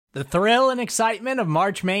The thrill and excitement of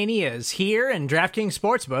March Mania is here, and DraftKings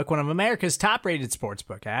Sportsbook, one of America's top-rated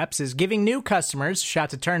sportsbook apps, is giving new customers a shot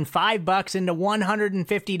to turn $5 into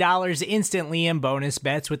 $150 instantly in bonus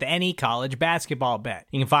bets with any college basketball bet.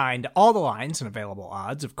 You can find all the lines and available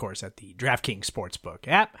odds, of course, at the DraftKings Sportsbook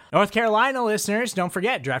app. North Carolina listeners, don't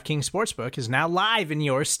forget, DraftKings Sportsbook is now live in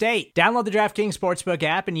your state. Download the DraftKings Sportsbook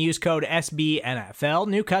app and use code SBNFL.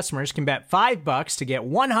 New customers can bet $5 to get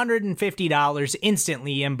 $150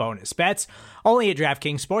 instantly in bonus bets, only at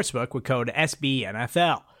DraftKings Sportsbook with code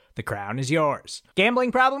SBNFL. The crown is yours.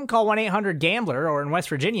 Gambling problem? Call 1-800-GAMBLER, or in West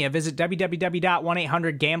Virginia, visit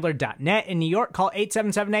www.1800gambler.net. In New York, call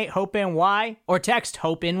 877-8-HOPE-NY or text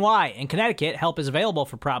HOPE-NY. In Connecticut, help is available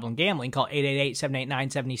for problem gambling. Call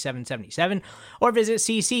 888-789-7777 or visit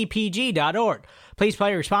ccpg.org. Please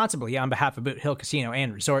play responsibly on behalf of Boot Hill Casino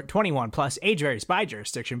and Resort. 21 plus, age varies by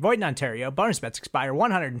jurisdiction. Void in Ontario. Bonus bets expire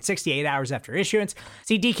 168 hours after issuance.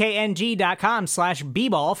 See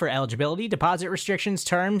dkng.com/bball for eligibility, deposit restrictions,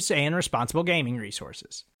 terms, and responsible gaming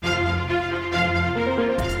resources.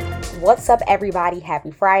 What's up, everybody?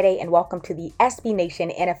 Happy Friday, and welcome to the SB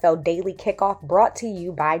Nation NFL Daily Kickoff, brought to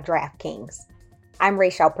you by DraftKings. I'm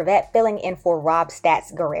Rachel Prevet, filling in for Rob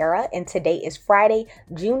Stats Guerrera, and today is Friday,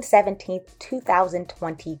 June 17th,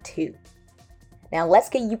 2022. Now let's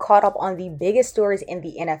get you caught up on the biggest stories in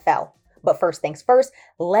the NFL. But first things first,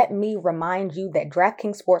 let me remind you that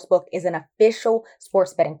DraftKings Sportsbook is an official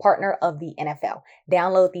sports betting partner of the NFL.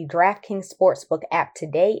 Download the DraftKings Sportsbook app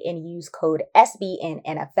today and use code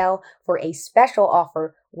SBNNFL for a special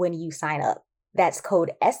offer when you sign up. That's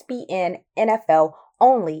code SBNNFL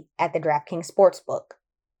only at the DraftKings Sportsbook.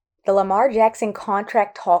 The Lamar Jackson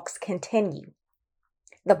contract talks continue.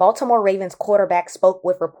 The Baltimore Ravens quarterback spoke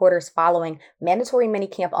with reporters following mandatory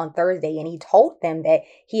minicamp on Thursday, and he told them that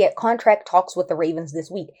he had contract talks with the Ravens this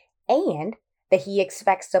week and that he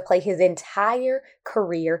expects to play his entire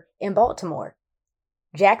career in Baltimore.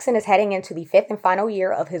 Jackson is heading into the fifth and final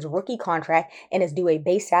year of his rookie contract and is due a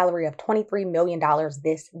base salary of $23 million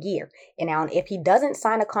this year. And now, if he doesn't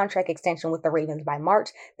sign a contract extension with the Ravens by March,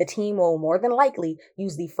 the team will more than likely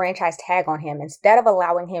use the franchise tag on him instead of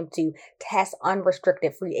allowing him to test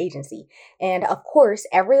unrestricted free agency. And of course,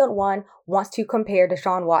 everyone wants to compare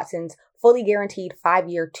Deshaun Watson's fully guaranteed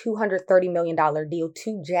 5-year, $230 million deal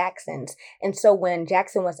to Jackson's. And so when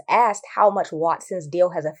Jackson was asked how much Watson's deal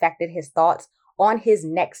has affected his thoughts on his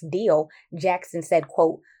next deal, Jackson said,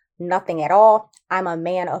 quote, "Nothing at all. I'm a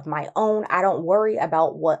man of my own. I don't worry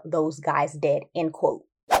about what those guys did," end quote.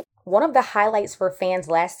 One of the highlights for fans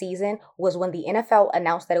last season was when the NFL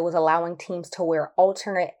announced that it was allowing teams to wear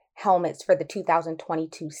alternate helmets for the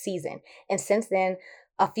 2022 season. And since then,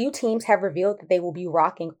 a few teams have revealed that they will be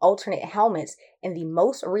rocking alternate helmets, and the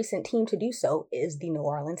most recent team to do so is the New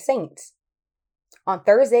Orleans Saints. On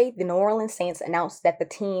Thursday, the New Orleans Saints announced that the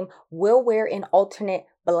team will wear an alternate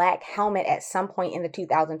black helmet at some point in the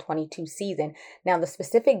 2022 season. Now, the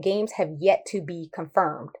specific games have yet to be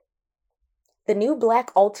confirmed. The new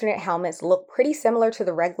black alternate helmets look pretty similar to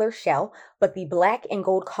the regular shell, but the black and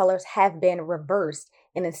gold colors have been reversed.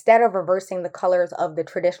 And instead of reversing the colors of the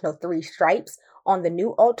traditional 3 stripes on the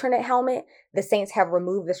new alternate helmet, the Saints have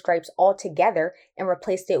removed the stripes altogether and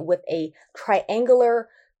replaced it with a triangular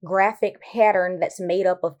graphic pattern that's made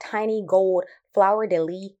up of tiny gold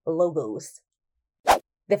fleur-de-lis logos.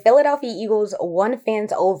 The Philadelphia Eagles won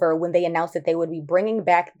fans over when they announced that they would be bringing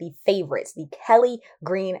back the favorites, the Kelly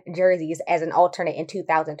green jerseys, as an alternate in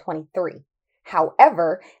 2023.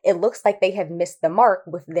 However, it looks like they have missed the mark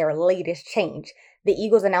with their latest change. The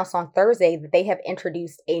Eagles announced on Thursday that they have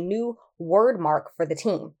introduced a new word mark for the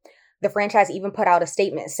team. The franchise even put out a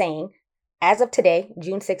statement saying, "As of today,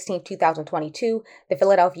 June 16, 2022, the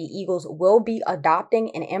Philadelphia Eagles will be adopting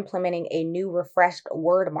and implementing a new refreshed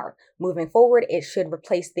word mark. Moving forward, it should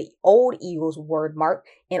replace the old Eagles word mark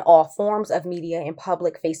in all forms of media and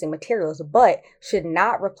public-facing materials, but should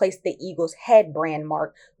not replace the Eagles head brand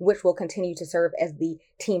mark, which will continue to serve as the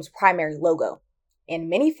team's primary logo." And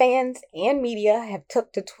many fans and media have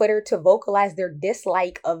took to Twitter to vocalize their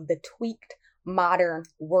dislike of the tweaked modern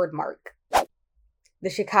word mark. The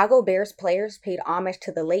Chicago Bears players paid homage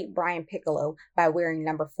to the late Brian Piccolo by wearing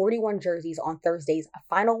number 41 jerseys on Thursday's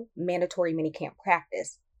final mandatory minicamp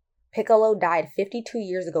practice. Piccolo died 52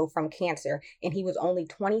 years ago from cancer, and he was only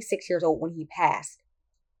 26 years old when he passed.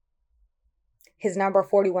 His number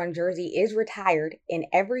 41 jersey is retired, and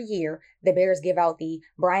every year the Bears give out the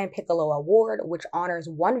Brian Piccolo Award, which honors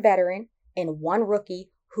one veteran and one rookie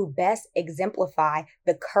who best exemplify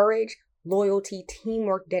the courage, loyalty,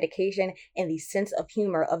 teamwork, dedication, and the sense of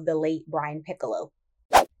humor of the late Brian Piccolo.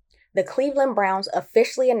 The Cleveland Browns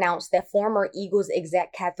officially announced that former Eagles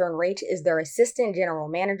exec Catherine Raich is their assistant general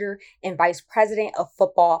manager and vice president of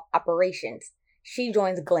football operations. She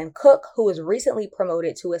joins Glenn Cook, who was recently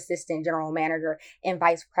promoted to assistant general manager and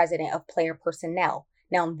vice president of player personnel.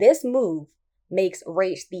 Now, this move makes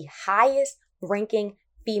Raich the highest ranking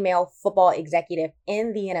female football executive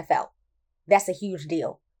in the NFL. That's a huge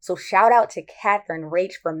deal. So shout out to Catherine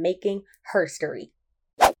Raich for making history.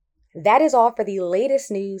 That is all for the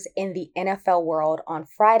latest news in the NFL world on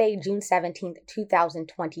Friday, June 17th,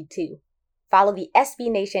 2022. Follow the SB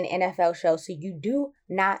Nation NFL show so you do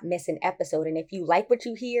not miss an episode. And if you like what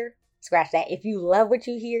you hear, scratch that. If you love what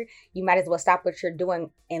you hear, you might as well stop what you're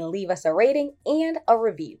doing and leave us a rating and a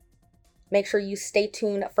review. Make sure you stay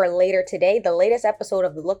tuned for later today. The latest episode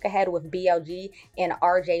of The Look Ahead with BLG and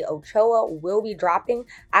RJ Ochoa will be dropping.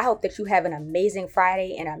 I hope that you have an amazing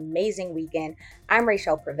Friday and amazing weekend. I'm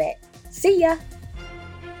Rachel Prevet. See ya!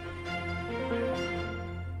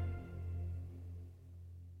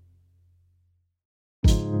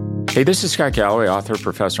 Hey, this is Scott Galloway, author,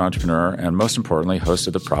 professor, entrepreneur, and most importantly, host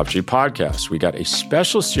of the Prop G podcast. We got a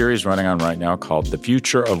special series running on right now called The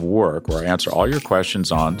Future of Work, where I answer all your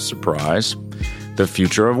questions on, surprise, the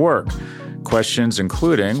future of work. Questions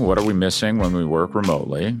including, what are we missing when we work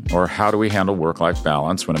remotely? Or how do we handle work-life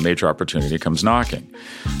balance when a major opportunity comes knocking?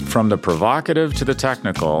 From the provocative to the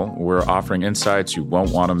technical, we're offering insights you won't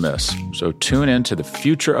want to miss. So tune in to The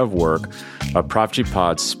Future of Work, a Prop G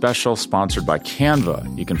Pod special sponsored by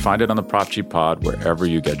Canva. You can find it on the Prop G Pod wherever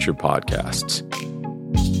you get your podcasts.